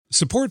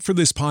Support for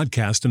this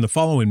podcast and the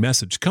following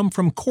message come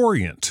from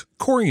Corient.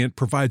 Corient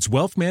provides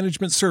wealth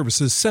management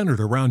services centered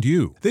around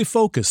you. They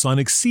focus on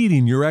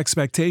exceeding your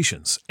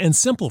expectations and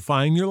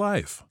simplifying your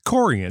life.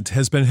 Corient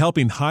has been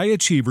helping high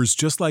achievers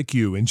just like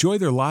you enjoy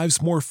their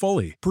lives more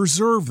fully,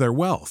 preserve their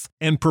wealth,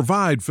 and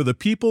provide for the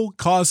people,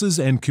 causes,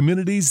 and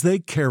communities they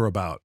care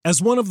about. As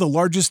one of the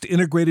largest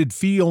integrated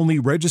fee-only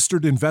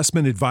registered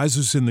investment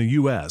advisors in the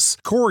U.S.,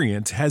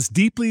 Corient has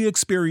deeply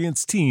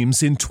experienced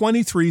teams in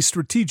 23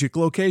 strategic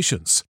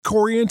locations.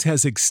 Corient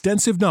has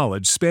extensive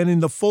knowledge spanning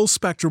the full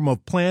spectrum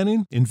of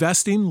planning,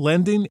 investing,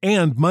 lending,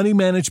 and money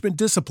management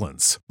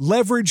disciplines.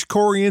 Leverage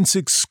Corient's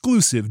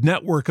exclusive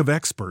network of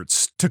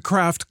experts to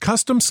craft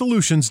custom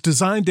solutions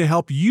designed to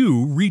help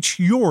you reach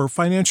your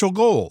financial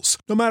goals,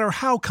 no matter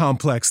how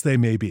complex they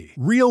may be.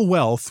 Real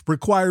wealth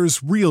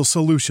requires real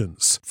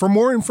solutions. For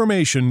more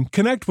information,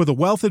 connect with a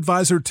wealth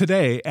advisor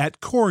today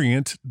at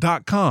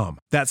Corient.com.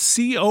 That's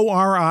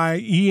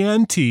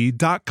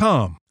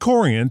Corient.com.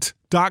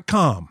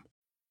 Corient.com.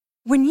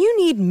 When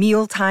you need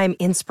mealtime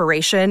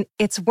inspiration,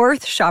 it's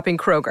worth shopping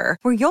Kroger,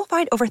 where you'll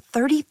find over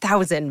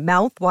 30,000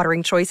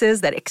 mouth-watering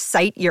choices that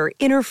excite your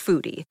inner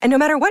foodie. And no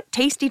matter what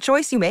tasty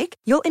choice you make,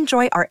 you'll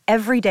enjoy our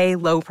everyday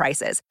low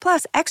prices,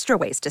 plus extra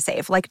ways to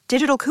save, like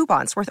digital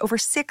coupons worth over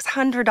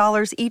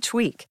 $600 each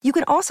week. You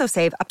can also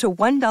save up to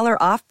 $1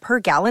 off per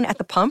gallon at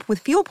the pump with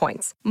fuel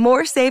points.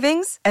 More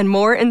savings and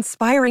more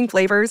inspiring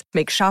flavors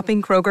make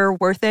shopping Kroger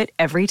worth it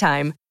every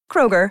time.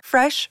 Kroger,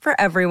 fresh for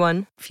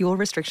everyone. Fuel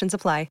restrictions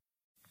apply.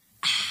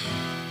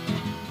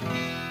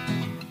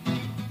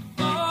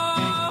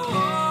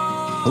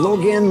 Hello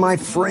again, my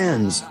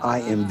friends. I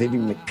am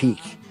Vivian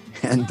McPeak,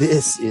 and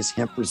this is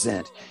Hemp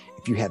Present.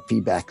 If you have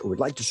feedback or would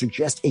like to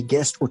suggest a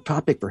guest or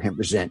topic for Hemp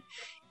Present,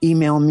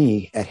 email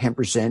me at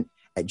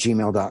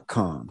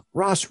hempresent@gmail.com.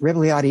 Ross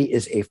Rebagliati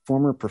is a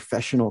former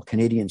professional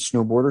Canadian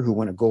snowboarder who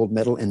won a gold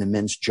medal in the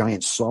men's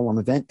giant slalom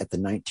event at the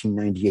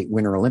 1998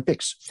 Winter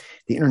Olympics.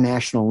 The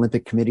International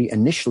Olympic Committee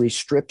initially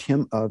stripped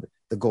him of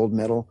the gold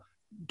medal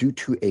due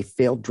to a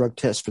failed drug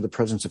test for the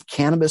presence of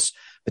cannabis,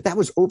 but that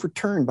was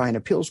overturned by an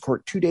appeals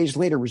court 2 days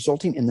later,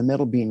 resulting in the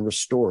medal being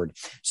restored.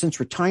 Since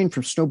retiring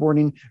from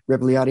snowboarding,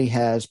 Rebagliati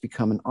has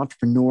become an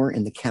entrepreneur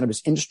in the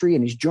cannabis industry,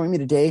 and he's joined me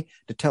today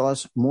to tell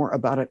us more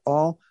about it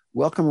all.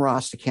 Welcome,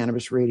 Ross, to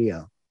Cannabis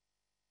Radio.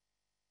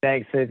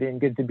 Thanks, Vivian.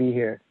 Good to be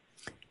here.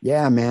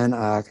 Yeah, man.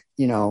 I've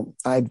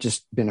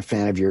just been a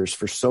fan of yours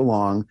for so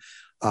long.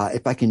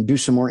 If I can do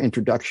some more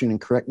introduction and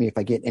correct me if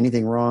I get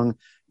anything wrong,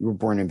 you were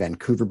born in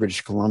Vancouver,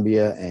 British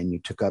Columbia, and you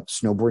took up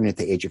snowboarding at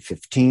the age of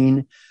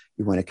 15.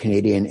 You won a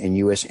Canadian and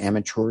U.S.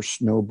 amateur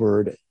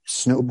snowboard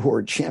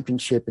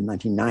championship in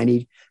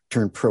 1990,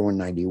 turned pro in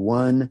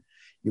 91.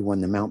 You won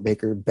the Mount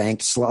Baker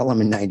Banked Slalom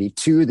in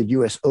 92, the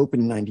U.S. Open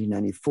in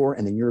 1994,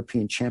 and the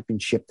European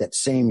Championship that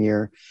same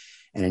year.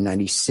 And in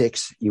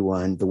 96, you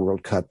won the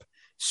World Cup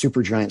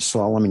Supergiant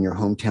Slalom in your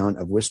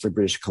hometown of Whistler,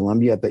 British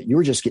Columbia. But you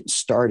were just getting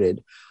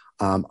started.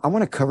 I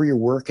want to cover your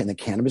work in the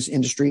cannabis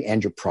industry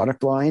and your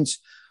product lines.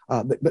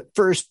 But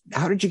first,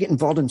 how did you get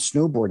involved in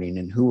snowboarding,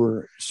 and who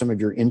were some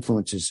of your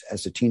influences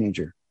as a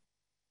teenager?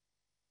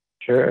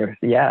 Sure.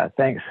 Yeah.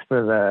 Thanks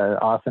for the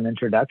awesome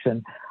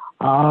introduction.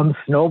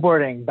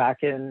 Snowboarding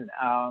back in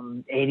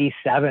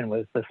 87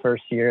 was the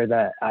first year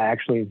that I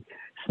actually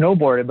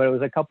snowboarded, but it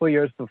was a couple of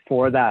years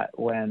before that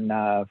when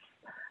a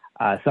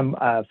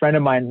friend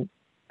of mine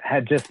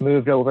had just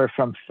moved over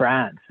from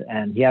France,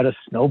 and he had a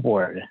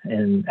snowboard,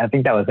 and I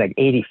think that was like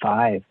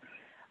 85.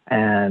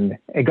 And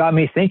it got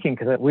me thinking,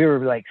 because we were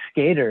like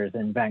skaters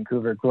in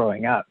Vancouver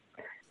growing up.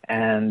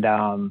 And,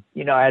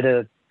 I had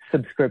a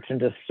subscription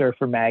to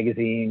Surfer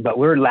magazine, but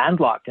we were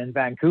landlocked in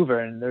Vancouver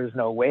and there's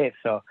no wave.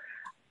 So,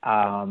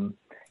 when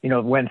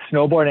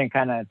snowboarding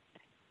kind of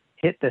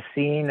hit the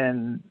scene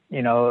in,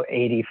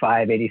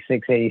 85,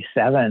 86,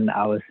 87,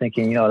 I was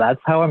thinking,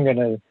 that's how I'm going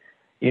to,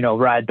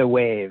 ride the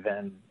wave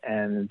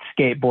and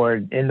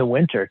skateboard in the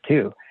winter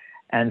too.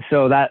 And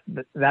so that's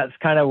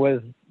kind of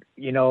was,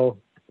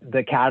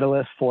 the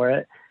catalyst for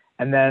it.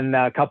 And then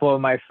a couple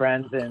of my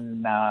friends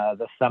in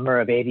the summer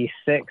of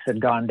 86 had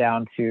gone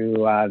down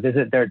to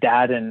visit their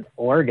dad in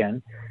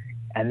Oregon,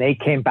 and they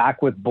came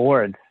back with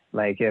boards.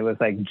 Like it was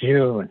like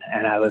June,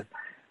 and I was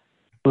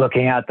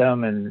looking at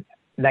them, and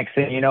next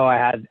thing you know,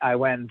 I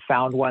went and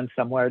found one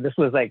somewhere. This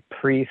was like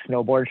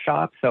pre-snowboard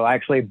shop. So I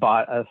actually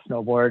bought a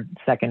snowboard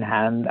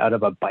secondhand out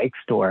of a bike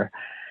store,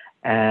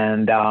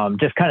 and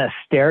just kind of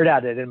stared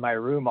at it in my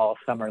room all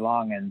summer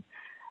long. And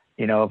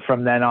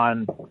from then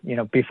on,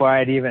 before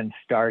I'd even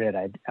started,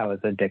 I was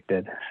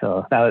addicted.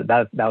 So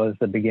that was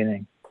the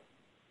beginning.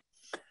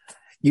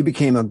 You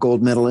became a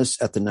gold medalist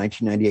at the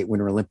 1998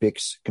 Winter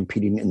Olympics,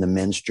 competing in the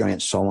men's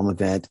giant slalom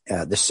event,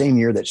 the same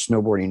year that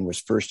snowboarding was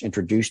first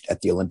introduced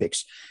at the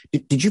Olympics.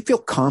 Did you feel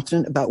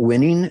confident about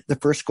winning the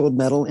first gold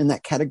medal in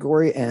that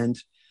category?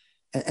 And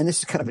this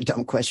is kind of a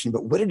dumb question,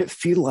 but what did it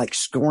feel like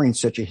scoring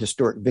such a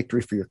historic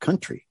victory for your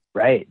country?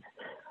 Right.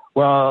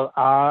 Well,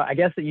 I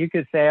guess that you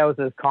could say I was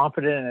as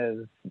confident as,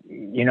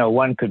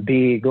 one could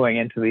be going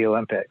into the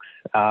Olympics.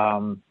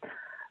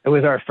 It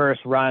was our first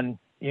run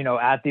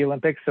at the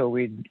Olympics. So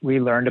we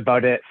learned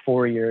about it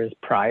 4 years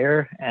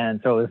prior. And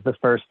so it was the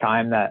first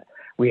time that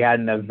we had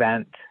an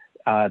event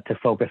to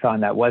focus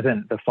on that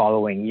wasn't the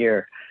following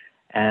year.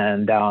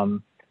 And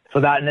so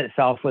that in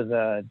itself was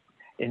a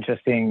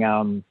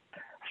interesting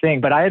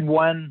thing. But I had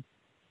won,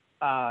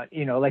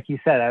 like you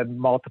said, I had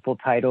multiple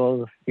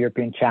titles,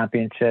 European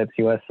Championships,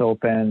 US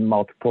Open,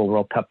 multiple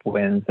World Cup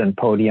wins and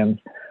podiums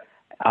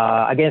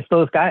against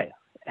those guys.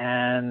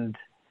 And,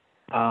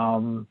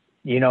 not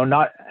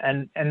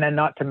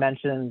to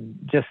mention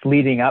just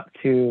leading up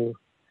to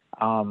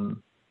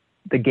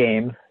the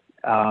games,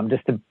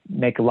 just to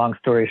make a long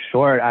story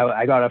short,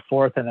 I got a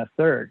fourth and a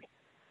third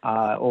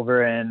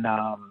over in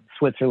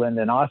Switzerland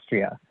and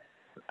Austria,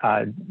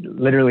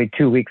 literally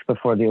 2 weeks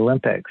before the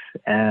Olympics.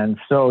 And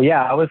so,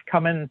 yeah, I was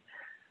coming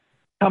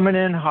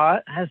in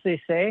hot, as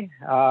they say,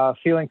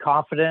 feeling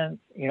confident.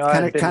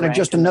 Kind of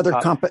just another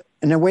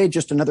in a way,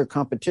 just another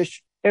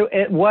competition.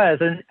 It was,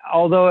 and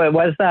although it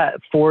was that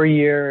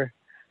 4-year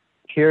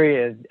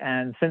period,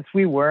 and since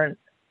we weren't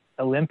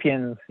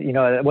Olympians,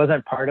 it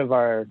wasn't part of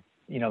our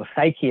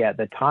psyche at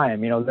the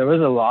time. There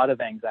was a lot of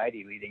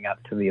anxiety leading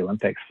up to the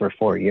Olympics for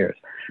 4 years.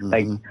 Mm-hmm.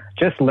 Like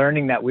just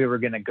learning that we were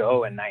going to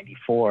go in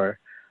 94,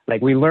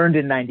 like we learned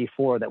in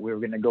 94 that we were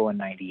going to go in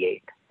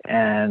 98.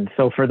 And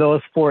so for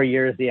those 4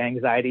 years, the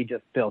anxiety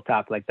just built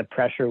up. Like the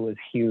pressure was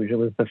huge. It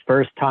was the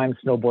first time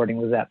snowboarding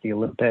was at the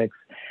Olympics.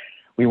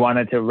 We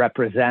wanted to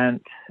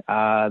represent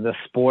the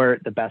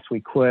sport the best we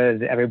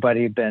could.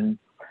 Everybody had been,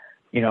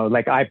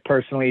 like I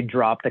personally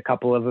dropped a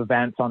couple of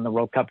events on the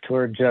World Cup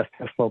Tour just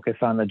to focus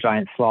on the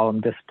giant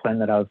slalom discipline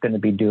that I was going to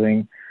be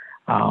doing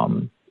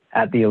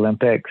at the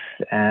Olympics.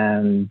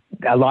 And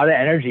a lot of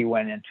energy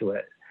went into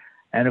it.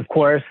 And of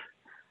course,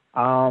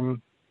 I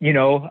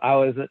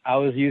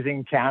was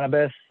using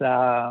cannabis,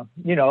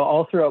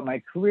 all throughout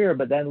my career,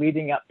 but then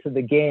leading up to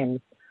the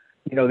games,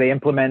 they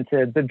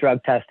implemented the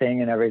drug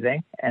testing and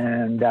everything.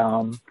 And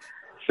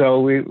so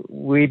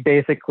we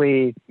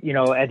basically,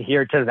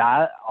 adhere to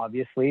that.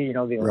 Obviously, the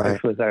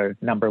Olympics was our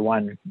number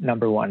one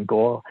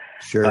goal.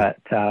 Sure. But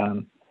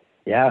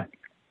yeah.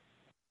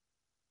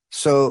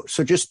 So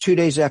just 2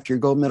 days after your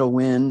gold medal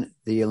win,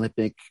 the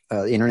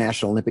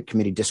International Olympic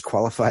Committee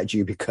disqualified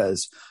you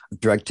because a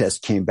drug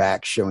test came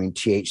back showing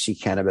THC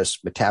cannabis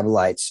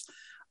metabolites.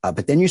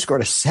 But then you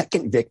scored a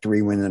second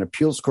victory when an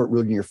appeals court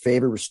ruled in your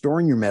favor,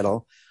 restoring your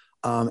medal.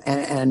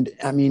 And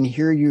I mean,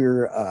 here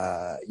you're,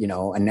 a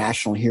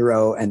national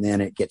hero, and then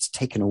it gets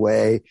taken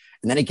away,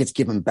 and then it gets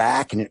given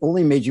back, and it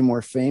only made you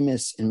more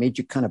famous and made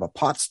you kind of a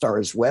pop star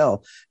as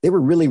well. They were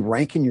really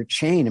ranking your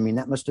chain. I mean,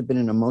 that must have been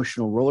an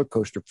emotional roller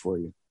coaster for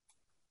you.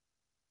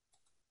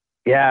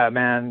 Yeah,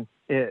 man,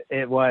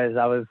 it was.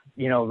 I was,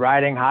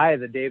 riding high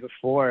the day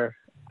before.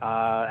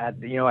 I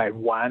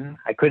won.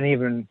 I couldn't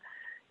even,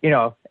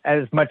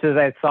 as much as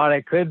I thought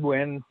I could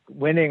win,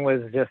 winning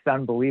was just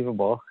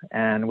unbelievable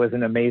and was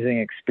an amazing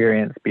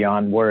experience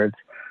beyond words.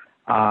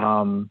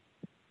 But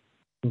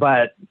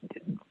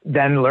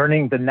then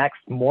learning the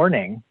next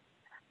morning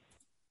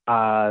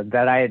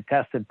that I had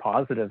tested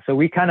positive. So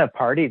we kind of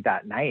partied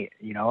that night,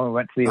 we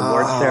went to the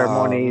award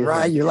ceremonies.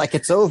 Right. You're like,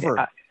 it's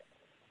over.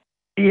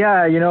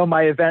 Yeah,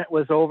 my event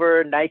was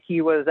over.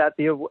 Nike was at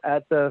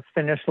the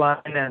finish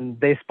line, and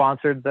they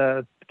sponsored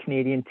the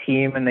Canadian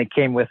team, and they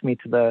came with me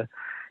to the,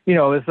 it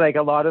was like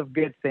a lot of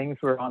good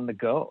things were on the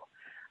go.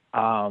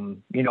 I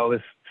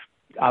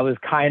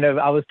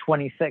was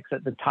 26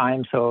 at the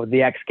time, so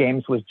the X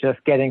Games was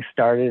just getting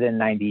started in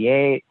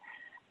 98,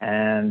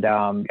 and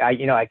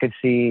I could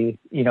see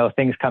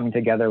things coming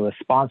together with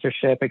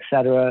sponsorship,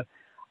 etc.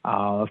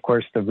 Of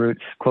course, the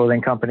Roots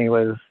clothing company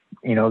was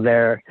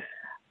there.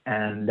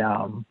 And,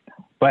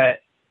 but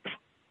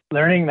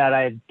learning that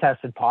I had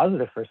tested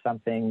positive for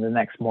something the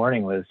next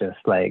morning was just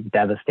like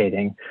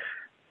devastating.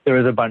 There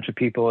was a bunch of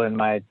people in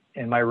my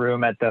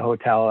room at the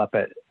hotel up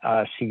at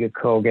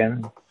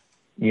Shigakogan,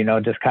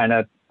 just kind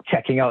of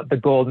checking out the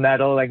gold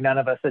medal. Like none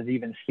of us had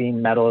even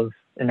seen medals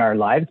in our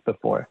lives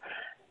before.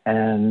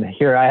 And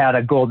here I had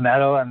a gold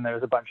medal, and there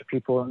was a bunch of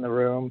people in the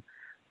room,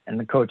 and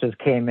the coaches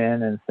came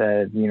in and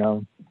said,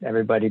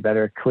 everybody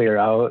better clear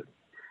out.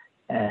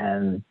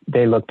 And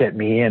they looked at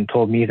me and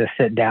told me to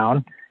sit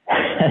down.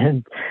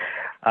 And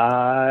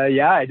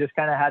I just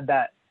kind of had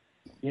that,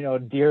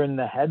 deer in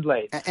the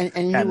headlights.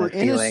 And you were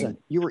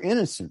innocent. You were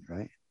innocent,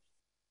 right?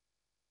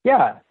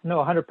 Yeah, no,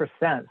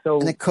 100%. So,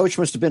 and the coach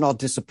must have been all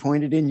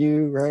disappointed in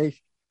you, right?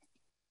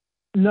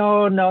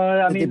 No.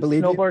 I mean,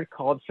 snowboard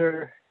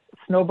culture.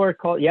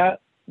 Yeah.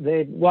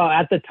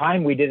 At the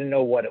time we didn't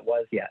know what it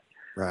was yet.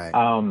 Right.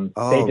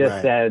 They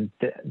just said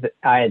that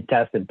I had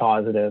tested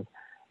positive.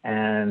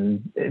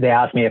 And they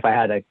asked me if I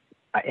had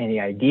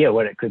any idea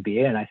what it could be.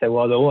 And I said,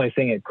 well, the only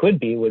thing it could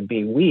be would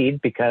be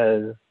weed,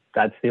 because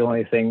that's the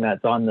only thing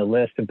that's on the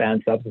list of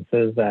banned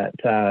substances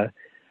that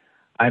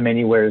I'm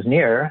anywhere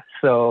near.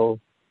 So,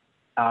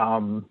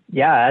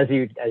 as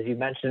you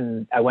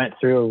mentioned, I went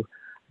through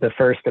the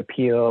first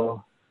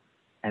appeal,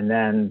 and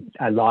then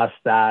I lost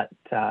that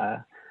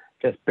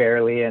just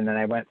barely. And then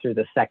I went through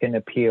the second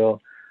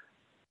appeal,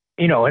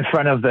 in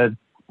front of the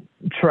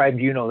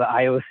tribunal, the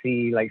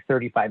IOC, like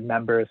 35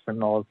 members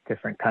from all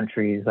different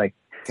countries. Like,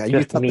 God,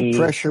 you thought the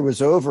pressure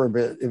was over,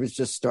 but it was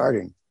just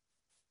starting.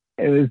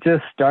 It was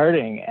just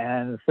starting.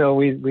 And so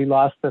we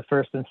lost the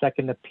first and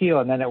second appeal.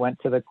 And then it went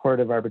to the Court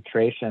of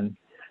Arbitration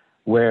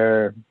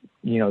where,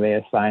 they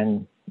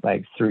assign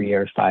like 3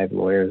 or 5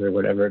 lawyers or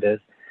whatever it is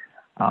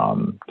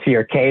to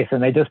your case.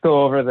 And they just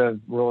go over the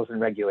rules and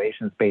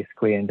regulations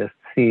basically and just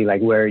see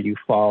like where you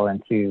fall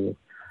into,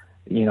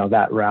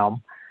 that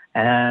realm.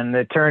 And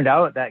it turned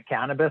out that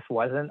cannabis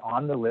wasn't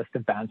on the list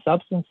of banned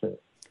substances.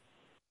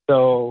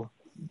 So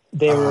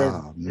they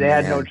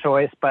had no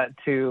choice but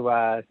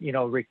to,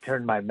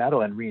 return my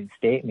medal and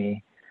reinstate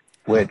me,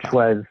 which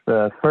was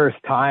the first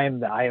time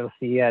the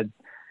IOC had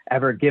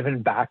ever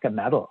given back a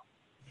medal.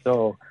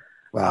 So,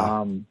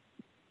 wow.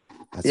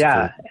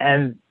 Yeah.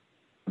 Cool.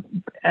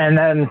 And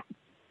then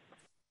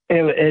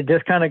it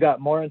just kind of got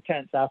more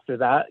intense after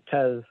that,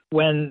 because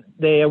when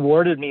they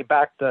awarded me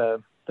back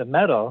the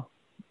medal,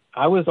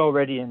 I was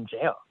already in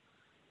jail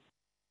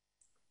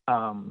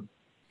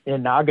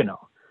in Nagano.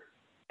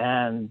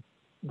 And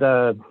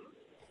the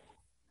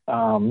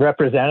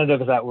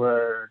representatives that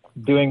were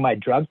doing my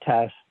drug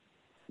test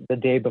the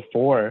day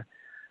before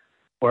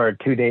or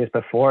 2 days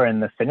before in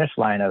the finish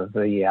line of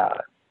the,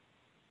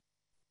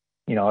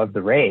 of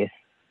the race,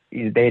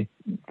 they,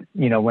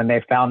 when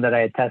they found that I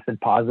had tested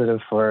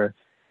positive for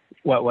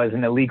what was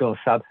an illegal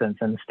substance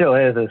and still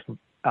is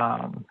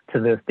to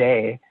this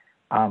day,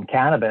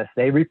 cannabis,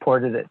 they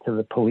reported it to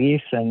the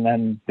police and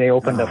then they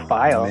opened a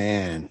file.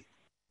 Man.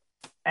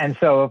 And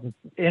so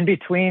in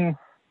between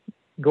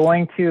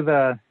going to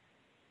the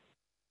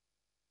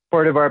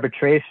Court of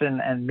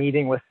Arbitration and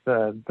meeting with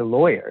the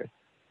lawyers,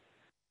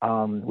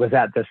 was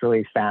at this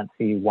really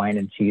fancy wine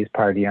and cheese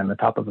party on the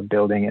top of a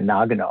building in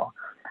Nagano.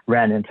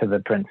 Ran into the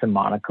Prince of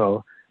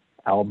Monaco,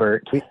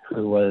 Albert,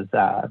 who was,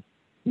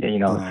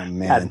 in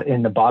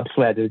the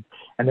bobsled.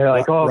 And they're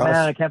like, Ross, man,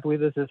 I can't believe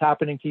this is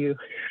happening to you.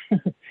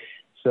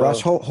 So,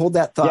 Ross, hold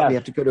that thought. Yeah. We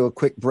have to go to a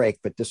quick break,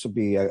 but this will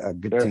be a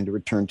good thing to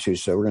return to.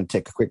 So we're going to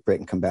take a quick break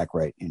and come back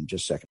right in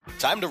just a second.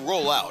 Time to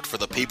roll out for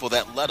the people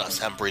that let us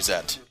hemp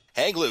present.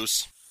 Hang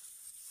loose.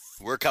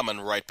 We're coming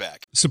right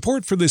back.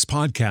 Support for this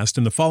podcast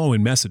and the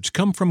following message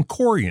come from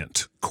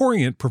Corient.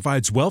 Corient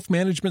provides wealth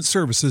management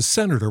services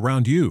centered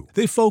around you.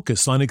 They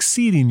focus on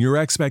exceeding your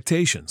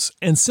expectations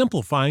and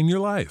simplifying your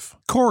life.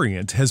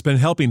 Corient has been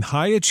helping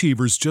high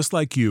achievers just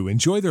like you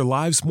enjoy their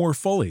lives more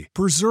fully,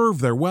 preserve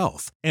their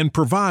wealth, and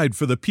provide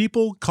for the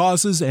people,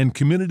 causes, and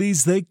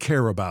communities they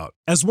care about.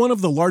 As one of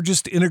the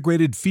largest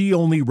integrated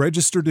fee-only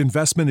registered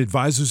investment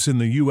advisors in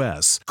the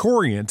U.S.,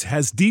 Corient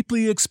has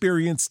deeply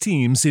experienced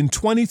teams in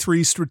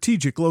 23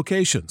 strategic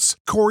locations.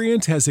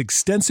 Corient has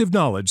extensive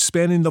knowledge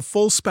spanning the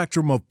full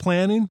spectrum of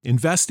planning,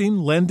 investing,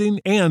 lending,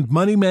 and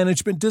money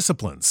management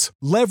disciplines.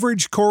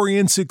 Leverage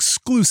Corient's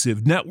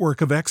exclusive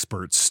network of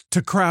experts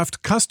to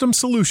craft custom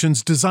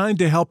solutions designed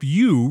to help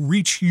you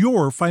reach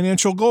your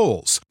financial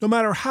goals, no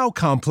matter how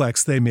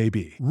complex they may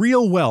be.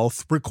 Real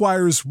wealth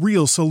requires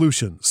real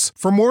solutions.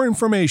 For more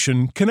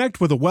information,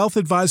 connect with a wealth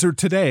advisor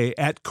today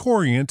at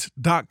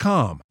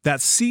Corient.com.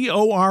 That's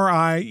Corient.com.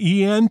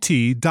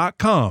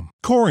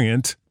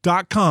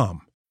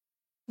 Corient.com.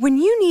 When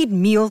you need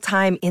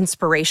mealtime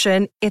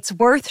inspiration, it's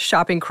worth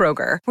shopping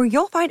Kroger, where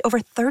you'll find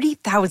over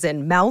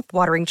 30,000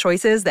 mouth-watering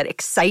choices that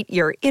excite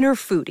your inner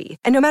foodie.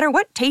 And no matter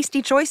what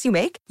tasty choice you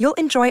make, you'll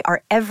enjoy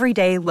our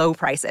everyday low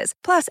prices,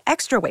 plus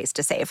extra ways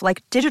to save,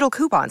 like digital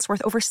coupons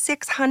worth over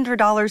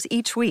 $600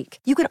 each week.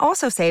 You can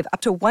also save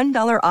up to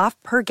 $1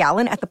 off per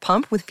gallon at the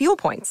pump with fuel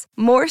points.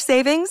 More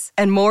savings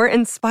and more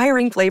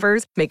inspiring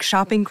flavors make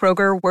shopping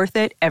Kroger worth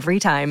it every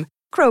time.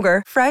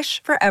 Kroger,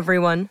 fresh for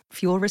everyone.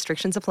 Fuel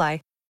restrictions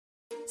apply.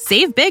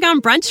 Save big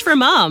on brunch for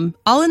mom,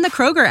 all in the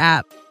Kroger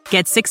app.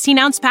 Get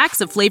 16-ounce packs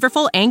of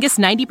flavorful Angus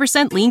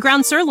 90% lean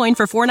ground sirloin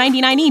for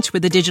 $4.99 each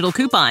with a digital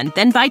coupon.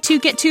 Then buy 2,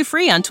 get 2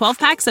 free on 12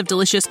 packs of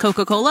delicious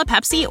Coca-Cola,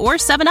 Pepsi, or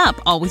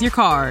 7-Up, all with your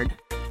card.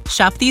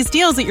 Shop these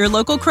deals at your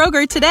local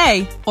Kroger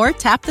today, or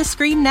tap the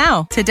screen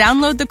now to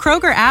download the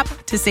Kroger app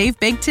to save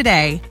big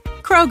today.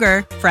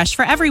 Kroger, fresh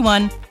for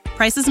everyone.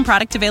 Prices and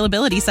product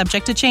availability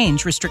subject to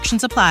change.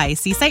 Restrictions apply.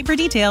 See site for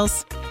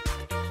details.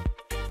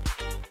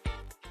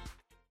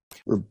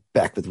 We're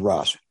back with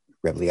Ross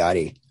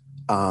Rebagliati.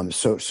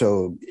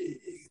 So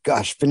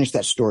gosh, finish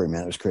that story,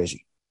 man. It was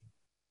crazy.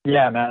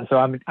 Yeah, man. So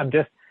I'm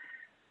just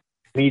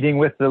meeting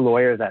with the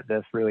lawyers at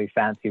this really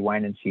fancy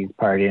wine and cheese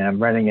party, and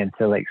I'm running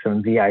into like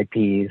some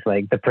VIPs,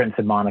 like the Prince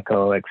of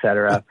Monaco,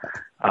 etc.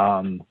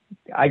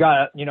 I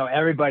got,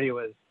 everybody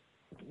was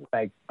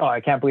like, "Oh, I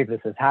can't believe this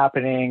is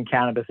happening.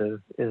 Cannabis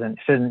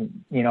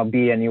shouldn't,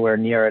 be anywhere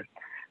near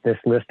this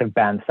list of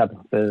banned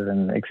substances,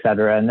 and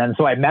etc." And then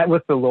so I met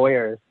with the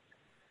lawyers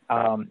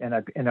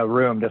in a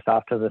room just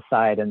off to the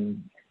side,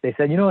 and they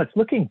said, it's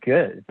looking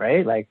good,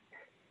 right? Like,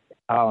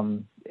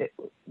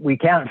 we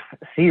can't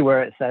see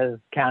where it says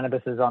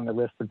cannabis is on the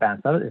list of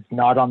banned substances. It's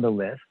not on the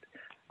list.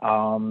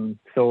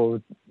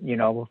 So,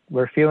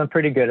 we're feeling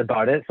pretty good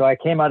about it. So I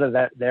came out of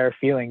that there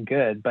feeling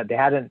good, but they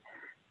hadn't,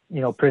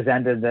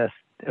 presented this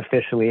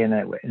officially, and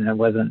it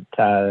wasn't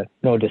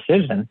no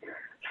decision.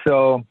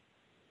 So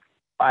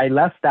I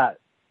left that.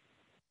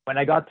 When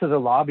I got to the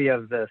lobby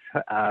of this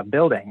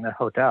building, the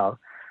hotel,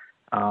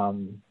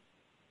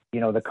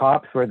 the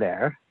cops were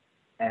there,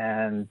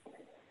 and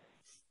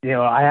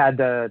I had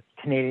the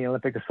Canadian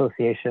Olympic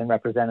Association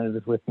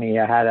representatives with me.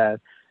 I had a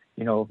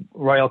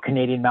Royal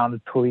Canadian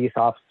Mounted Police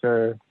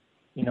officer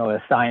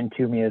assigned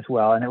to me as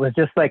well, and it was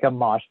just like a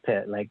mosh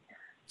pit, like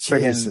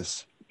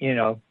Jesus.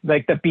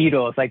 Like the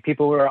Beatles, like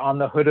people were on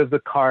the hood of the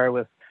car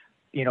with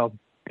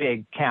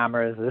big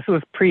cameras. This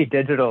was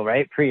pre-digital,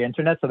 right?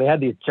 Pre-internet. So they had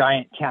these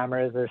giant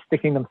cameras. They're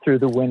sticking them through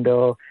the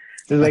window.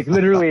 There's like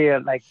literally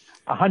like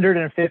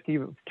 150,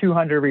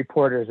 200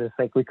 reporters. It's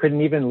like we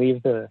couldn't even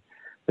leave the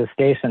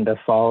station to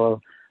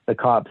follow the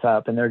cops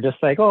up. And they're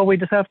just like, oh, we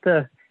just have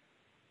to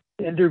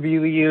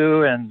interview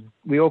you. And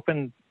we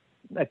opened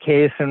a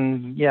case,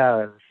 and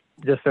yeah,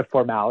 it's just a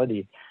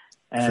formality.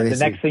 And Crazy.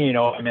 The next thing you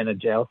know, I'm in a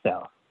jail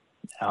cell.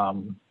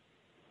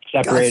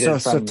 Separated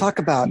God, so from, talk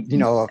about,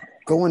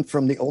 going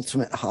from the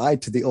ultimate high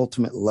to the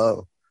ultimate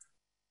low.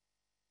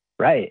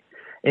 Right.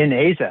 In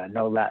Asia,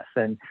 no less.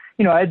 And,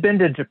 I'd been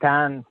to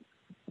Japan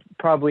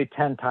probably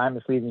 10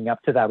 times leading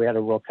up to that. We had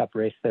a World Cup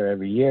race there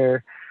every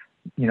year.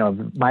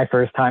 My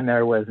first time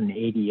there was in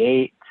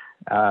 '88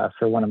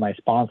 for one of my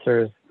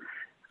sponsors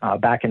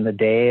back in the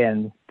day.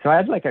 And so I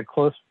had like a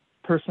close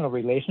personal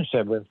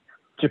relationship with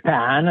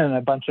Japan and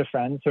a bunch of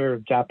friends who are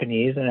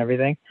Japanese and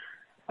everything.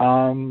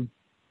 And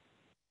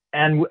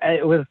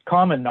it was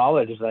common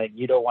knowledge that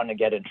you don't want to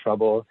get in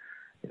trouble,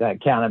 that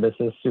cannabis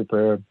is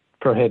super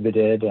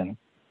prohibited. And,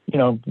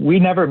 we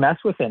never mess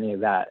with any of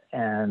that.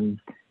 And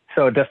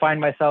so to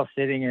find myself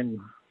sitting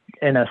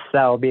in a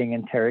cell being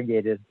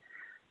interrogated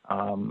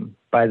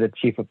by the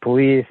chief of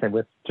police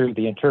and through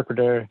the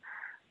interpreter,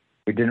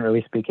 who didn't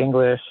really speak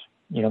English,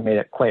 made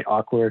it quite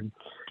awkward.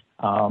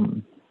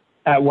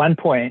 At one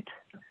point,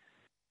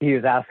 he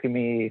was asking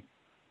me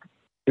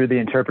through the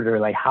interpreter,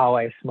 like how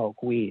I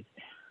smoke weed.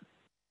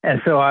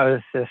 And so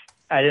I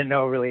didn't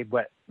know really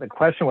what the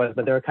question was,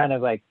 but they were kind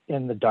of like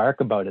in the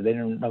dark about it. They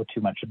didn't know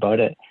too much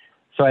about it.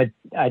 So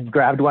I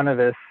grabbed one of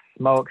his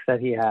smokes that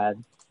he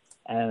had,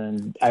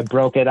 and I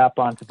broke it up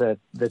onto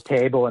the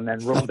table and then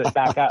rolled it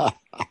back up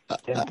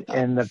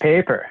in the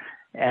paper.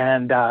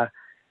 And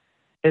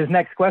his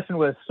next question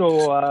was,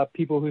 so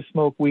people who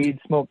smoke weed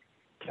smoke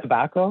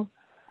tobacco?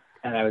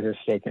 And I was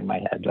just shaking my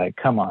head like,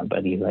 come on,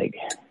 buddy, like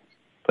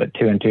put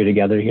two and two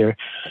together here.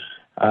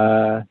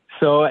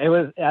 So it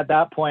was at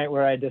that point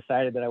where I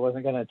decided that I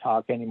wasn't going to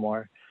talk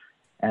anymore.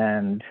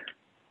 And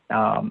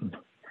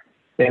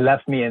they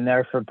left me in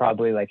there for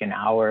probably like an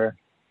hour,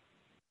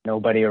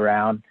 nobody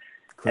around.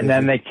 Crazy. And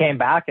then they came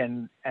back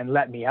and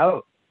let me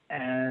out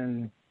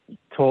and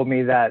told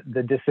me that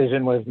the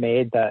decision was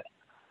made that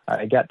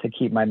I got to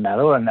keep my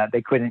medal and that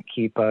they couldn't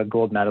keep a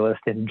gold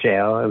medalist in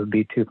jail. It would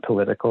be too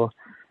political.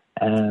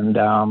 And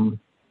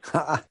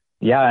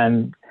yeah,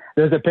 and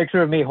there's a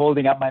picture of me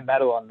holding up my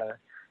medal on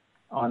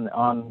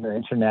the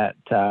internet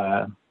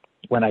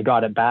when I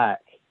got it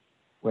back,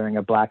 wearing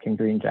a black and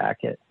green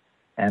jacket,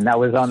 and that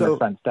was on the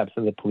front steps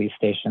of the police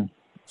station.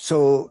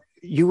 So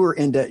you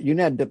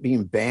ended up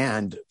being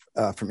banned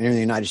from entering the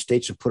United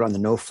States and put on the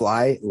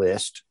no-fly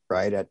list,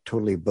 right? At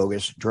totally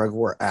bogus drug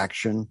war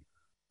action.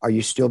 Are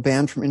you still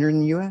banned from entering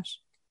the U.S.?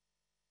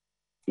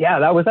 Yeah,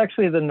 that was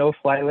actually the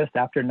no-fly list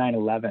after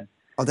 9/11.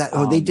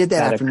 Oh, they did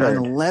that after occurred.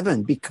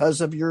 9/11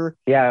 because of your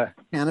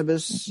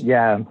cannabis?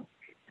 Yeah.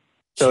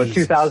 So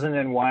Jesus.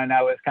 2001,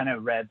 I was kind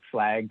of red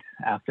flagged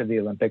after the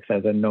Olympics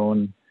as a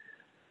known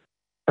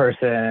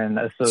person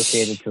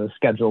associated to a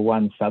Schedule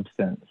I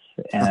substance.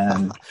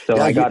 And so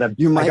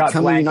you might come to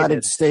the blanketed.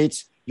 United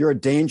States. You're a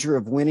danger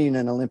of winning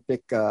an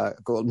Olympic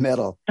gold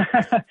medal.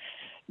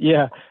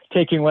 Yeah.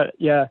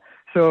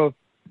 So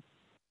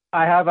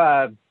I have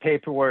a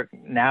paperwork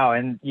now,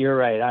 and you're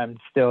right. I'm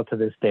still to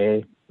this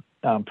day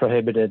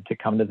prohibited to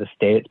come to the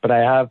States, but I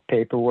have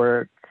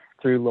paperwork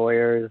through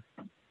lawyers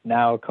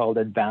now called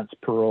advanced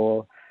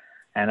parole.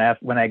 And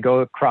when I go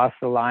across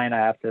the line, I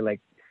have to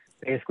like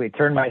basically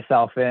turn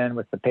myself in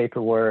with the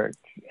paperwork,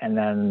 and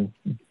then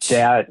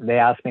they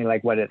ask me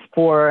like what it's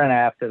for, and I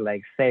have to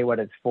like say what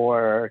it's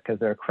for because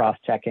they're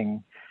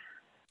cross-checking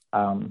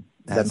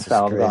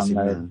themselves crazy,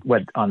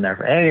 on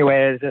there.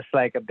 Anyway, it's just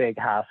like a big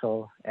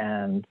hassle,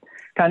 and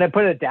kind of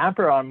put a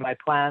damper on my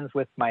plans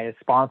with my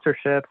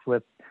sponsorships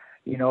with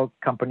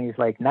companies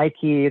like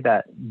Nike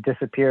that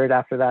disappeared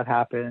after that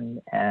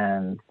happened,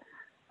 and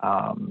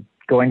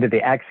going to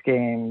the X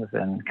Games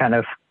and kind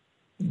of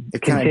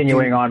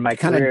continuing on my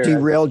career.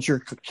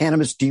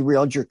 Cannabis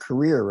derailed your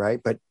career,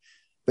 right? But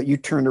you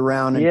turned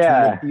around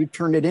and you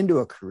turned it into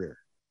a career.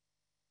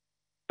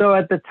 So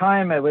at the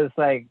time, it was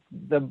like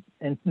in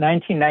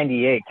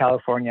 1998,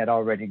 California had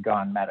already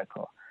gone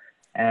medical,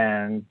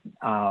 and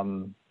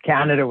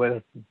Canada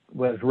was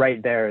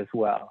right there as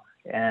well.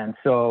 And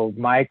so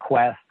my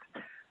quest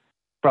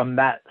from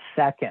that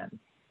second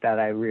that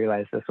I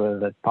realized this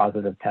was a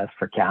positive test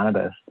for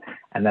cannabis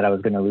and that I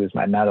was going to lose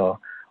my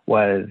medal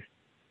was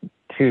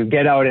to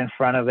get out in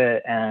front of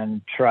it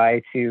and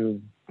try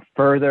to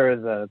further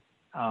the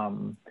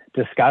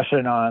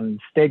discussion on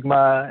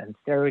stigma and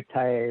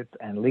stereotype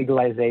and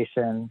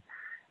legalization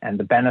and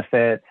the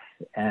benefits.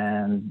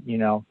 And, you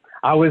know,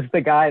 I was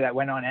the guy that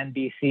went on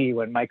NBC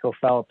when Michael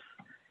Phelps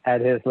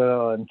had his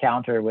little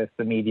encounter with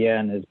the media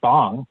and his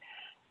bong,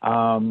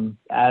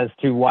 as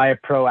to why a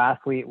pro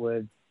athlete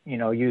would, you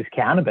know, use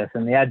cannabis.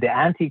 And they had the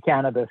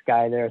anti-cannabis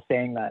guy there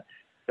saying that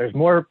there's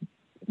more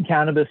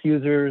cannabis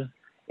users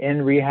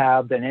in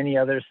rehab than any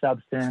other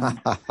substance.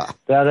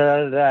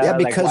 Yeah,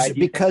 Like,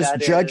 because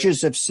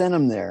judges have sent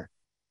them there.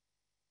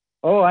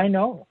 Oh, I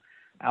know.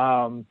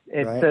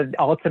 It's an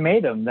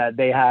ultimatum that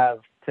they have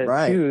to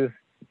choose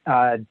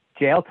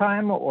jail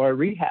time or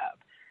rehab.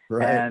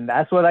 Right. And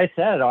that's what I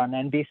said on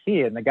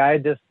NBC, and the guy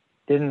just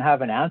didn't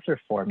have an answer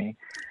for me.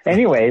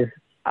 Anyways,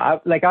 I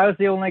was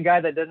the only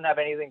guy that didn't have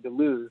anything to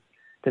lose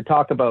to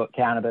talk about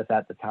cannabis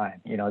at the time.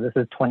 You know, this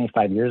is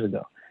 25 years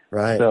ago.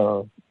 Right.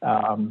 So,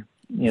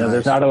 you know,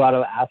 there's not a lot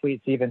of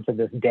athletes even to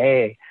this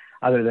day,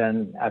 other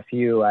than a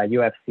few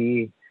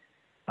UFC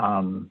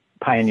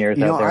pioneers.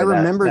 You know, out there I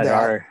remember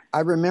that. I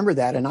remember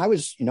that, and I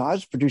was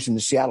producing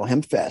the Seattle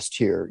Hemp Fest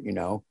here. You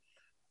know,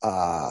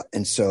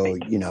 and so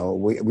you know,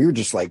 we were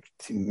just like,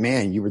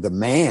 man, you were the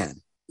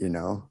man. You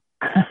know,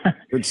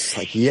 we're just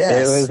like,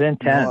 yes, it was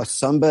intense. You know,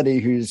 somebody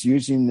who's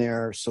using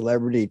their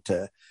celebrity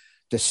to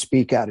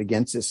speak out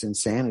against this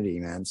insanity,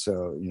 man.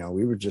 So you know,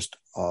 we were just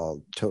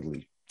all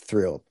totally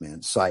thrilled, man,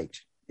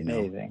 psyched. You know?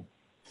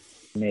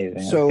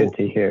 Amazing. So that's good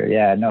to hear.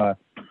 Yeah, no.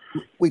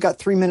 We got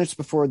 3 minutes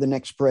before the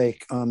next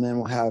break. Then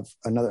we'll have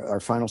our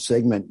final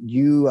segment.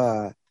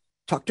 You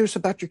talk to us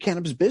about your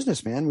cannabis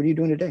business, man. What are you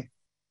doing today?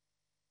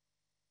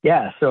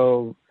 Yeah,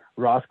 so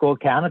Ross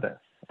Gold Cannabis.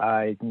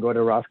 You can go to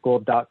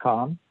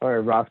rossgold.com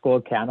or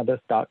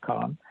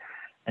rossgoldcannabis.com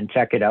and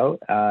check it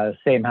out.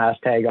 Same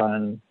hashtag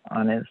on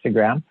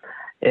Instagram.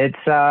 It's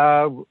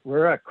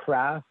we're a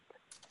craft,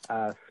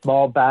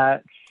 small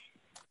batch,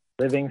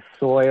 living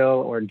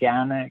soil,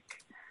 organic.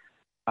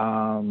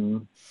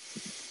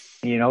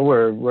 You know,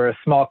 we're a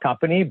small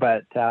company,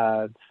 but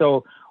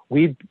so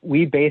we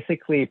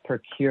basically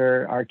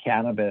procure our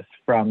cannabis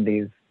from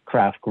these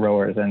craft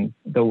growers, and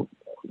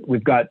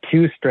we've got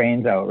 2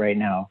 strains out right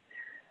now.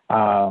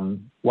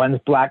 One's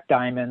Black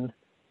Diamond,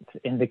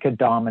 it's indica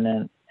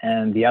dominant,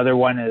 and the other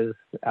one is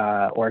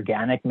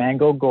organic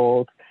mango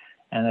gold,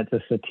 and it's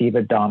a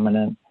sativa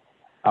dominant.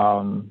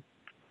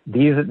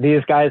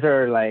 These guys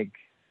are like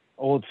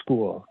old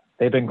school.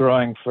 They've been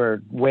growing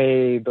for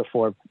way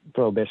before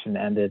Prohibition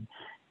ended.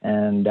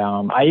 And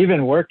I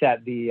even worked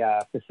at the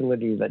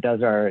facility that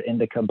does our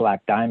indica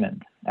Black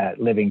Diamond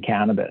at Living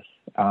Cannabis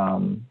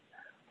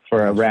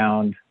for a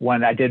round.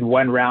 I did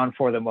one round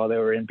for them while they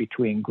were in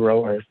between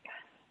growers.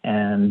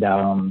 And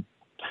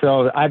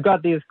so I've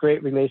got these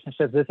great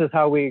relationships. This is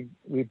how we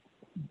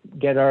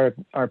get our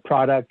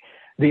product.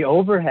 The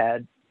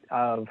overhead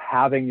of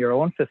having your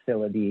own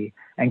facility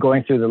and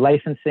going through the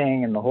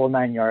licensing and the whole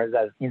 9 yards,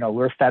 as you know,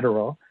 we're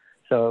federal.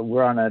 So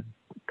we're on a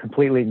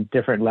completely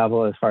different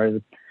level as far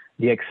as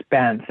the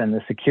expense and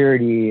the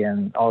security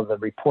and all the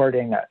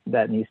reporting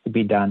that needs to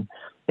be done.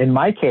 In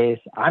my case,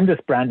 I'm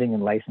just branding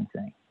and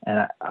licensing,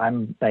 and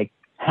I'm like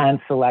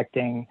hand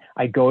selecting.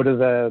 I go to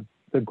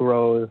the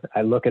grows,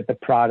 I look at the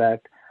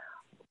product,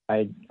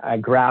 I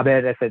grab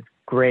it if it's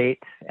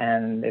great,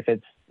 and if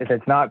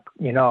it's not,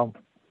 you know,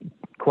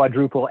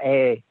 quadruple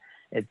A,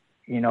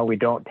 you know, we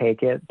don't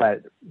take it.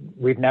 But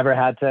we've never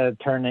had to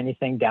turn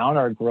anything down.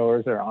 Our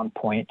growers are on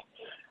point.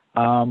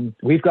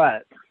 We've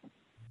got,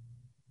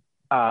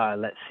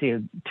 let's see,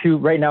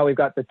 right now we've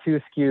got the 2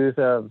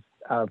 SKUs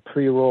of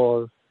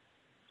pre-rolls,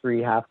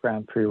 3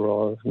 half-gram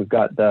pre-rolls. We've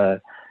got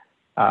the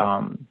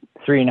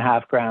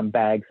 3.5 gram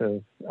bags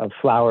of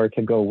flour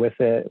to go with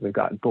it. We've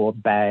got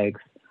gold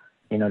bags,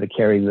 you know, to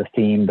carry the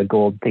theme, the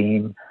gold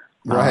theme.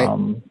 Right.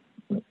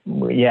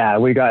 Yeah,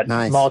 we got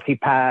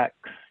multi-packs.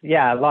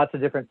 Yeah, lots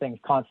of different things.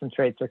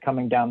 Concentrates are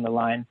coming down the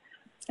line.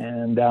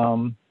 And,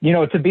 you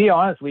know, to be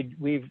honest,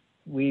 we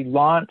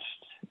launched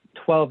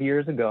 12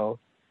 years ago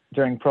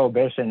during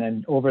Prohibition.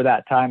 And over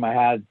that time, I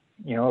had,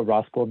 you know, a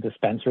Ross Gold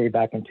dispensary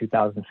back in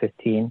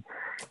 2015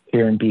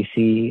 here in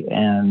BC,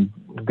 and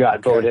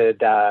got voted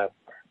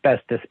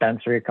best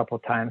dispensary a couple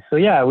of times. So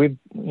yeah, we've,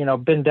 you know,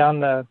 been down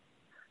the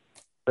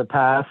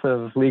path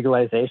of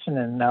legalization,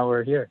 and now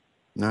we're here.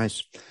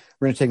 Nice.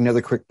 We're going to take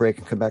another quick break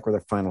and come back with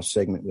our final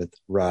segment with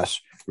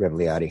Ross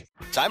Rebagliati.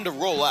 Time to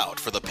roll out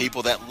for the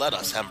people that let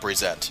us hemp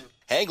present.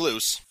 Hang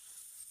loose.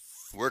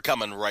 We're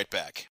coming right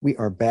back. We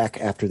are back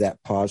after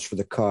that pause for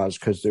the cause,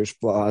 because there's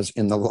flaws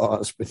in the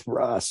laws with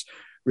Ross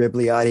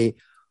Rebagliati.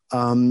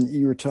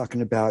 You were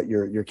talking about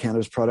your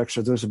cannabis products.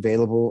 Are those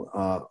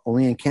available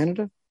only in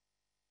Canada?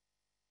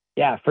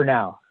 Yeah, for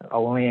now.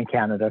 Only in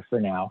Canada for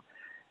now.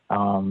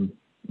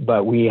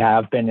 But we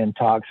have been in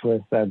talks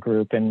with a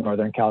group in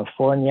Northern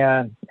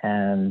California,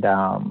 and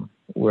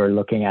we're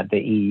looking at the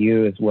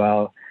EU as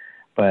well.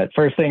 But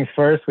first things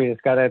first, we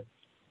just got to,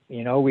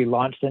 you know, we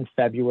launched in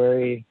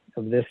February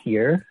of this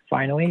year,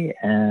 finally.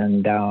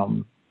 And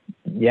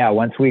yeah,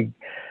 once we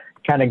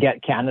kind of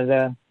get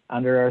Canada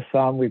under our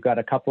thumb. We've got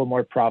a couple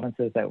more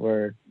provinces that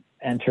we're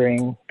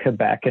entering,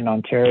 Quebec and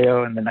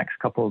Ontario, in the next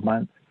couple of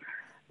months.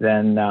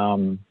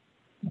 Then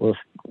we'll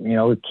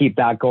keep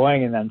that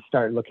going and then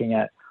start looking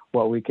at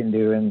what we can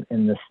do in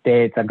the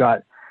States. I've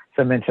got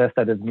some interest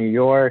out of New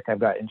York. I've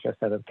got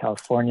interest out of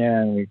California,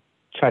 and we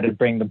try to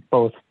bring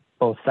both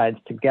sides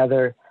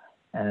together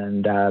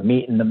and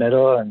meet in the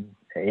middle, and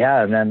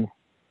then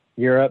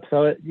Europe.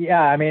 So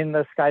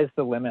the sky's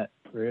the limit,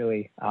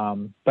 really.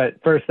 But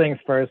first things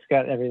first,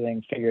 got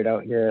everything figured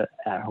out here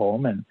at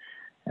home, and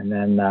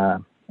then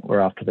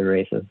we're off to the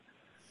races.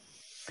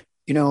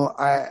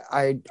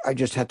 I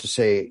just have to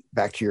say,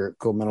 back to your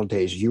gold medal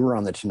days, you were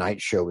on the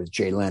Tonight Show with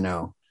Jay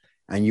Leno,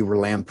 and you were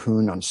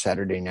lampooned on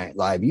Saturday Night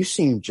Live. You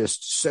seemed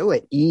just so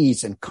at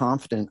ease and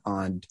confident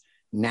on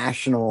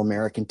national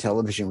American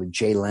television with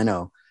Jay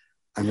Leno.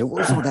 I mean,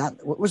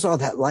 what was all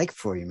that like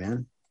for you,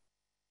 man?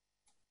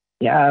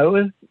 Yeah,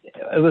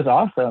 it was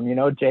awesome.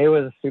 Jay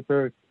was a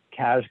super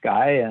cash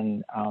guy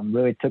and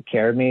really took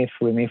care of me,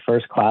 flew me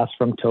first class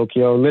from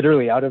Tokyo,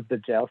 literally out of the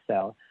jail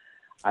cell.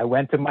 I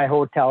went to my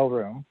hotel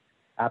room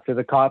after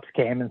the cops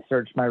came and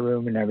searched my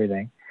room and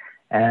everything.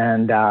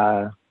 And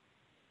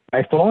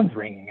my phone's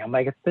ringing. I'm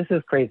like, this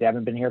is crazy. I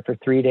haven't been here for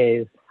 3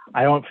 days.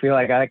 I don't feel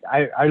like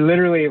I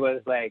literally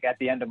was like at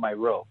the end of my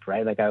rope,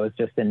 right? Like I was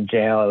just in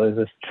jail. It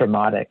was just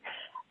traumatic.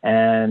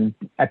 And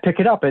I pick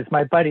it up. It's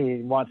my buddy.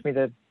 He wants me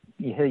to,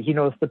 he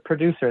knows the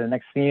producer. The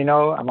next thing you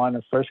know, I'm on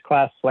a first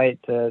class flight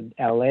to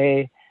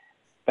LA,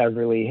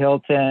 Beverly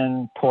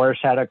Hilton.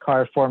 Porsche had a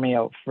car for me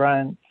out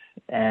front.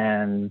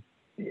 And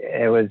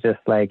it was just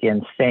like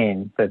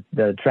insane,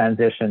 the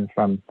transition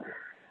from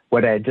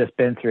what I had just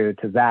been through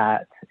to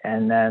that.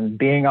 And then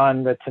being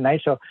on the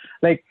Tonight Show,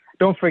 like,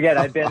 don't forget,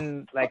 I've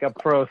been like a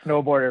pro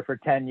snowboarder for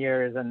 10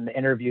 years and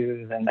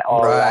interviews and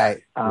all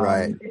that.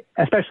 Right.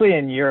 Especially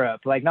in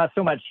Europe, like not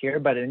so much here,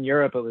 but in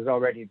Europe, it was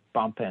already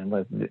bumping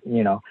with,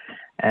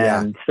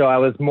 and so I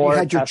was more. You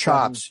had your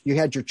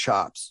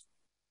chops.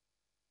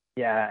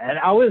 Yeah. And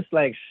I was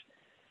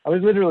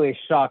literally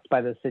shocked by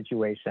the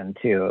situation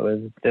too. It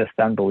was just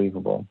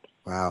unbelievable.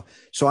 Wow.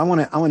 So I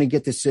want to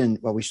get this in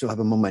while we still have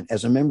a moment.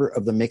 As a member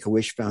of the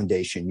Make-A-Wish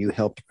Foundation, you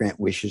helped grant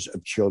wishes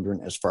of children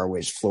as far away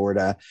as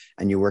Florida,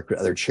 and you worked with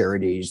other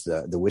charities,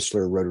 the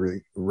Whistler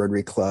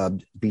Rotary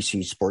Club,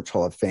 BC Sports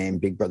Hall of Fame,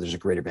 Big Brothers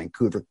of Greater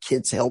Vancouver,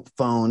 Kids Help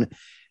Phone,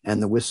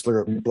 and the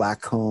Whistler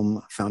Black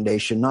Home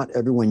Foundation. Not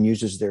everyone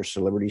uses their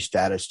celebrity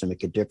status to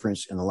make a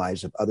difference in the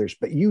lives of others,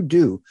 but you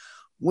do.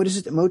 What is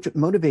it that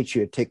motivates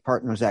you to take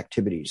part in those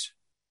activities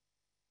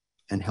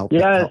and help?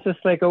 Yeah, it's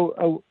just like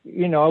a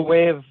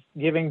way of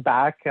giving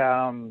back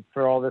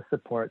for all the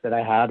support that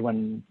I had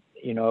when,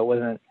 it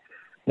wasn't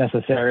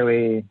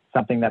necessarily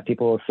something that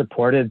people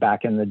supported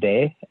back in the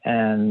day.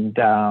 And,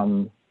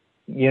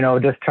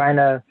 just trying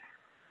to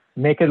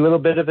make a little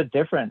bit of a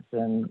difference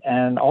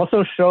and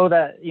also show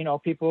that,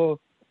 people,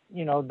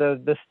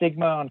 the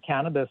stigma on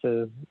cannabis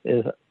is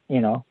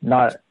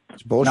not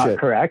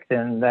correct,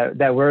 and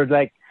that we're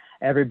like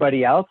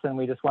everybody else, and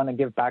we just want to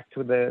give back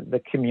to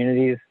the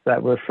communities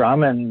that we're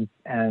from, and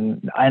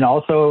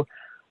also,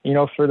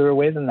 further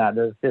away than that,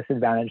 there's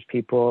disadvantaged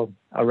people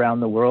around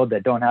the world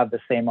that don't have the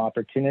same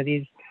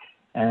opportunities.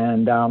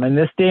 And in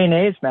this day and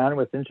age, man,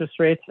 with interest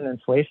rates and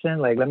inflation,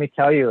 like, let me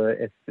tell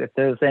you, if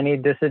there's any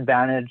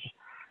disadvantage,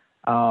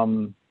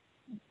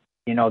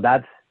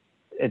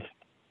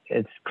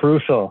 it's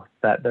crucial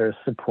that there's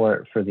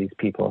support for these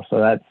people.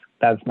 So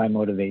that's my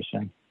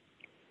motivation.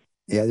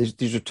 Yeah,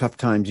 these are tough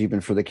times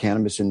even for the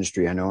cannabis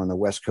industry. I know on the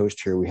West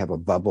Coast here, we have a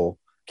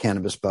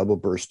cannabis bubble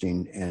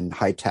bursting, and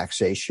high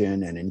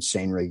taxation and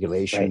insane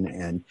regulation. Right.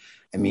 And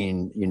I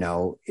mean,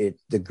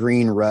 the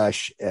green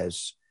rush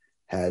has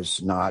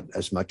not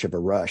as much of a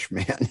rush,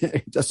 man.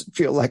 It doesn't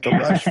feel like a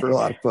rush for a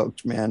lot of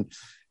folks, man.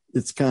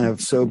 It's kind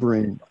of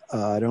sobering.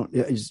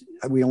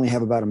 We only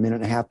have about a minute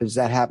and a half. Is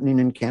that happening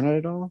in Canada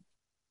at all?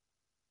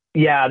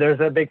 Yeah, there's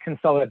a big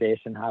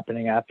consolidation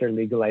happening after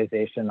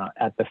legalization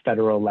at the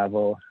federal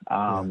level.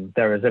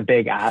 There was a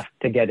big ask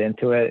to get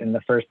into it in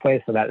the first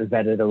place, so that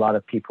vetted a lot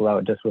of people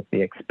out just with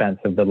the expense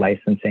of the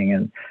licensing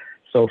and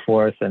so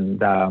forth.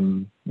 And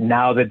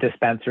now the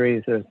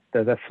dispensaries,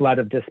 there's a flood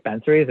of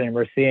dispensaries, and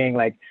we're seeing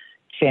like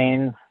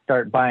chains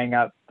start buying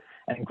up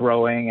and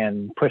growing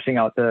and pushing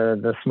out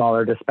the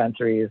smaller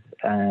dispensaries.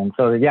 And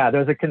so, yeah,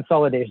 there's a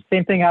consolidation.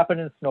 Same thing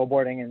happened in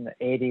snowboarding in the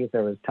 80s.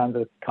 There was tons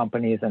of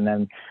companies. And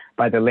then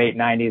by the late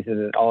 90s,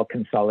 it all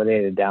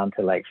consolidated down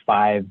to like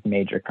 5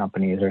 major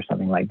companies or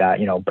something like that,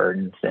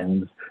 Burton,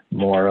 Sims,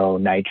 Moro,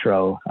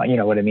 Nitro, you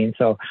know what I mean?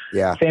 So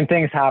yeah, same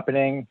thing's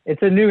happening.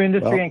 It's a new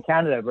industry in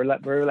Canada.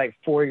 We're like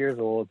 4 years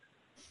old.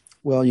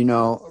 Well,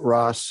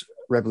 Ross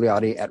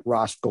Rebagliati at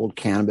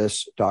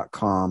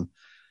rossgoldcannabis.com.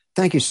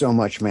 Thank you so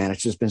much, man.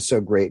 It's just been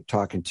so great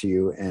talking to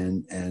you,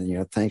 and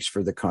thanks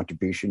for the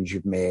contributions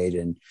you've made.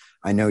 And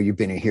I know you've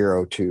been a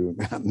hero to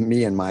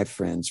me and my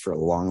friends for a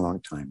long, long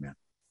time, man.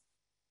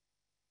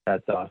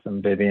 That's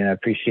awesome, Vivian. I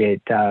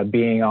appreciate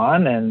being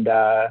on, and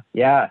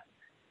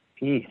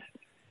peace.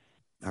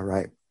 All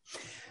right.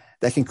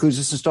 That concludes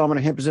this installment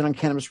of Hemp on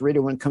Cannabis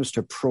Radio. When it comes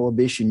to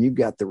prohibition, you've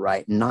got the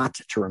right not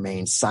to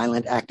remain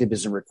silent.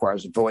 Activism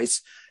requires a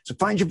voice. So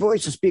find your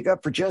voice and speak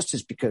up for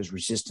justice, because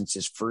resistance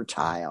is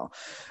fertile.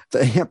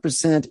 The Hemp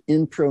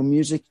intro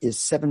music is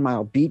 7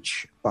 Mile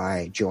Beach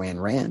by Joanne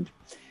Rand.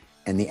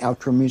 And the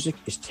outro music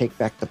is Take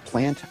Back the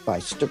Plant by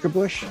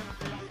Stickerbush.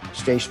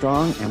 Stay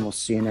strong, and we'll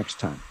see you next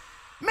time.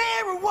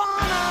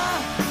 Marijuana,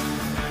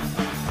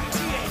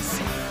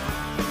 THC,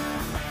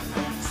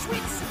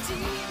 sweet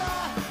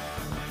sativa,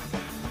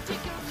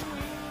 Deacon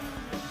Queen,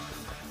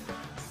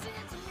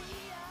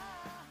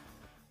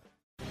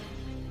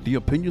 The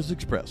opinions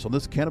expressed on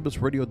this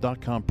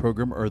CannabisRadio.com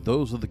program are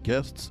those of the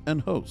guests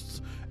and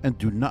hosts and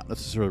do not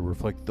necessarily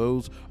reflect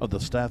those of the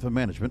staff and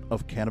management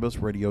of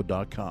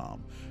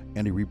CannabisRadio.com.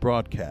 Any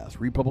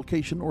rebroadcast,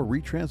 republication, or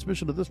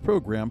retransmission of this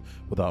program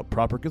without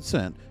proper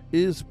consent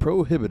is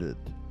prohibited.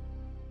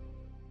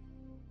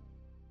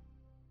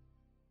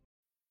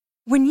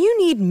 When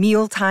you need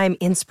mealtime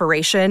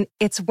inspiration,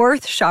 it's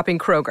worth shopping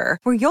Kroger,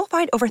 where you'll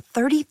find over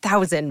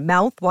 30,000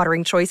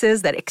 mouth-watering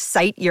choices that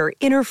excite your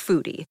inner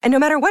foodie. And no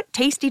matter what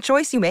tasty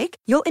choice you make,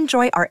 you'll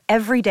enjoy our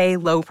everyday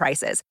low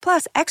prices,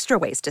 plus extra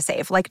ways to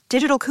save, like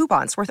digital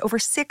coupons worth over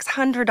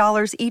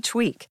 $600 each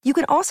week. You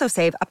can also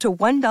save up to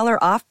 $1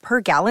 off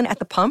per gallon at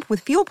the pump with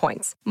fuel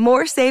points.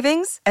 More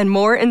savings and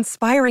more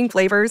inspiring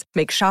flavors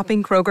make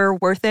shopping Kroger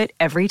worth it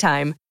every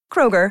time.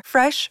 Kroger,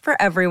 fresh for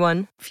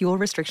everyone. Fuel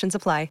restrictions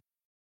apply.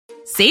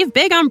 Save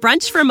big on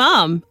brunch for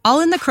mom, all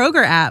in the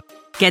Kroger app.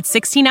 Get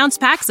 16-ounce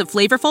packs of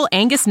flavorful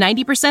Angus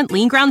 90%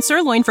 lean ground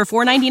sirloin for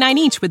 $4.99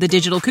 each with a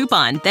digital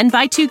coupon. Then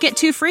buy 2, get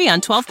 2 free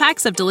on 12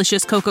 packs of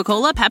delicious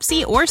Coca-Cola,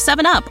 Pepsi, or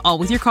 7-Up, all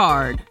with your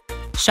card.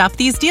 Shop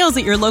these deals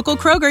at your local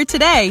Kroger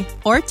today,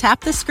 or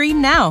tap the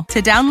screen now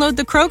to download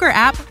the Kroger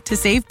app to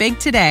save big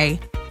today.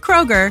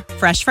 Kroger,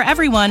 fresh for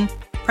everyone.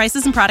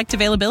 Prices and product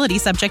availability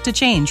subject to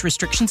change.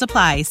 Restrictions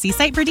apply. See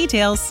site for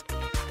details.